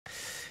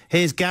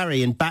Here's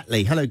Gary in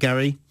Batley. Hello,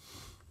 Gary.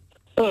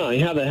 Hi,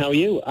 Heather, how are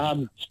you?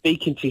 I'm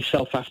speaking to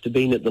yourself after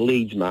being at the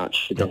Leeds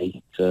match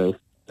today, so...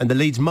 And the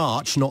Leeds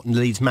march, not the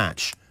Leeds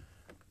match?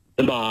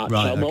 The march.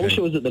 Right, I wish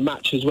I was at the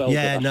match as well.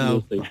 Yeah,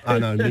 no. I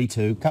know, me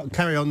too.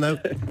 Carry on, though.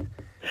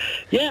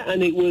 Yeah,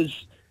 and it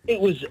was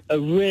a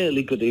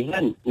really good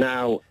event.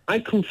 Now, I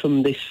come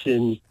from this...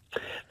 from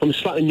a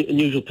slightly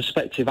unusual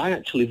perspective, I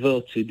actually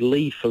voted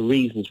Leave for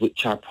reasons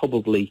which I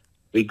probably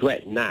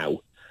regret now,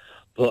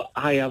 but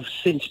I have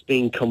since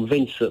been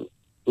convinced that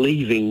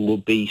leaving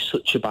would be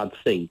such a bad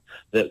thing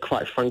that,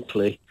 quite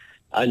frankly,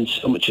 and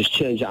so much has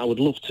changed, I would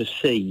love to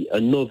see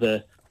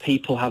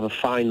people have a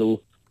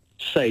final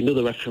say,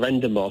 another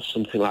referendum or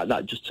something like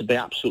that, just to be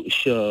absolutely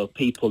sure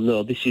people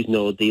know this is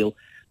no deal,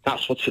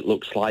 that's what it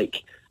looks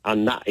like,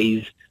 and that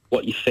is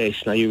what you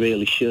face now, you're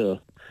really sure.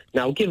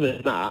 Now,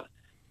 given that,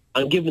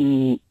 and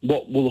given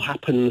what will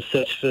happen on the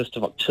 31st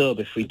of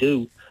October if we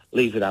do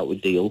leave without a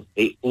deal,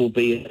 it will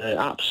be an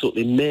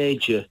absolutely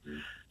major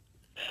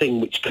thing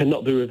which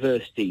cannot be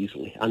reversed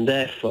easily. And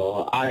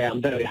therefore, I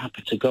am very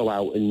happy to go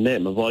out and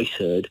make my voice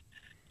heard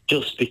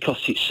just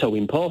because it's so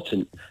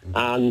important.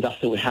 And I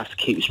think we have to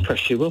keep this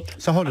pressure up.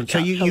 So hold on. So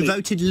you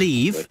voted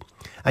Leave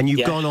and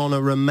you've gone on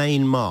a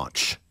Remain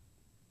march?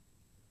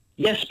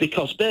 Yes,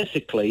 because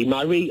basically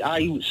I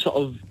was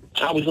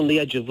on the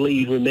edge of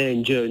Leave,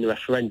 Remain during the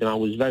referendum. I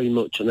was very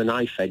much on a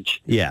knife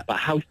edge. Yeah. But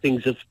how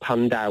things have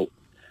panned out,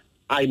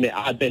 I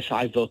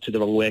voted the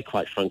wrong way,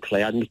 quite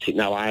frankly. I admit it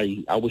now.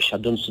 I wish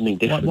I'd done something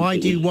different. Why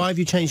have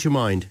you changed your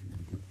mind?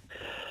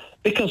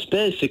 Because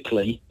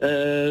basically,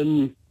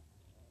 the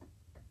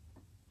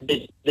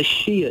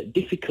sheer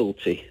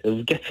difficulty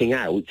of getting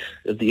out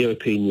of the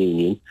European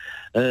Union,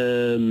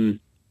 and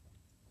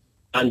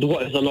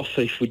what is on offer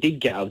if we did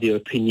get out of the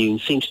European Union,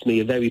 seems to me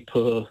a very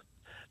poor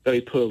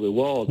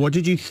reward. What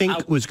did you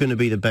think was going to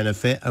be the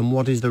benefit, and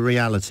what is the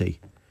reality?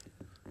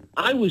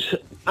 I was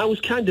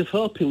kind of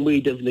hoping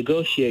we'd have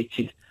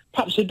negotiated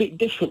perhaps a bit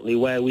differently,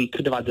 where we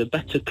could have had a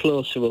better,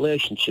 closer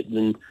relationship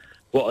than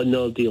what a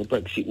no-deal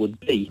Brexit would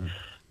be.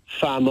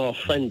 Far more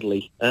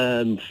friendly,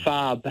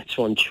 far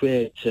better on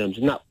trade terms,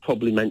 and that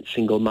probably meant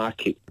single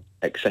market,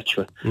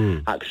 etc.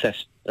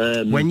 Access.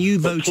 When you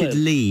voted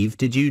Leave,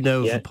 did you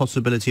know of the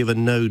possibility of a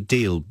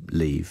no-deal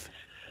Leave?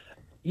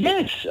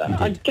 Yes,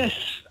 I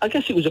guess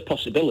it was a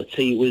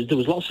possibility. There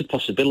was lots of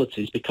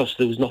possibilities because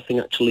there was nothing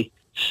actually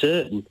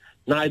certain.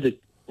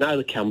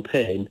 Neither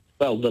campaign,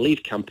 well, the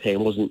Leave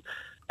campaign wasn't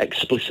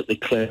explicitly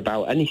clear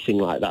about anything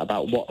like that,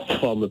 about what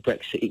form of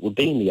Brexit it would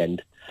be in the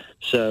end.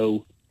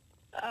 So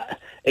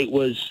it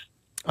was...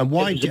 And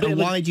why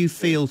do you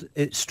feel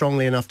it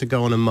strongly enough to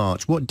go on a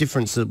march? What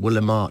difference will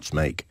a march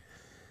make?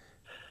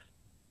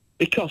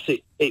 Because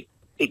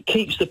it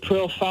keeps the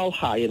profile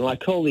high, and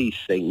like all these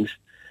things,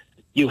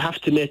 you have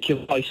to make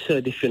your voice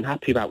heard if you're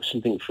unhappy about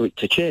something for it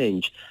to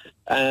change.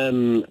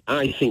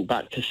 I think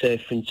back to, say,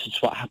 for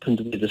instance, what happened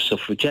with the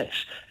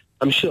suffragettes.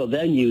 I'm sure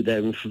they knew they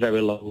were in for a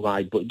very long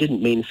ride, but it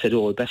didn't mean said,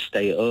 we best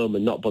stay at home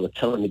and not bother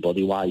telling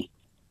anybody why.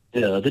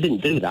 They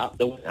didn't do that.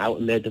 They went out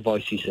and made the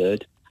voices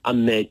heard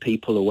and made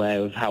people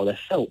aware of how they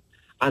felt.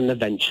 And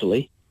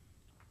eventually,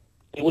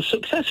 it was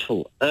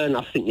successful. And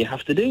I think you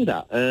have to do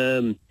that.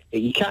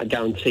 You can't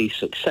guarantee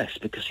success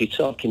because you're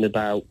talking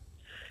about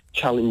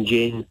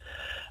challenging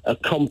a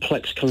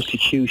complex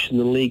constitution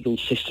and legal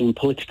system and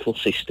political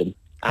system.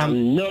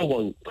 And no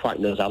one quite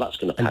knows how that's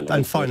going to pan out.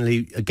 And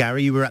finally,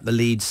 Gary, you were at the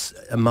Leeds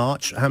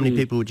march. How many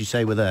people would you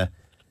say were there?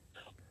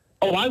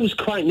 Oh, I was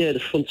quite near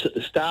the front at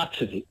the start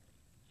of it.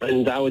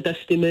 And I would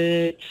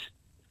estimate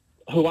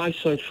who I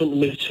saw in front of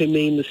me, between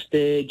me and the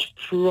stage,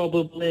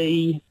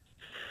 probably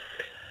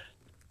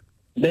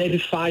maybe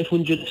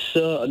 500 or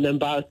so. And then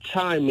by the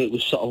time it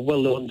was sort of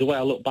well underway,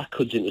 I looked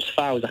backwards and it was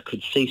far as I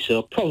could see,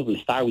 so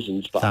probably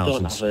thousands, but I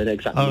don't have an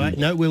exact number. All right,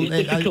 no,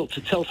 it's difficult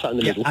to tell that in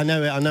the middle. I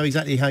know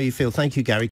exactly how you feel. Thank you, Gary.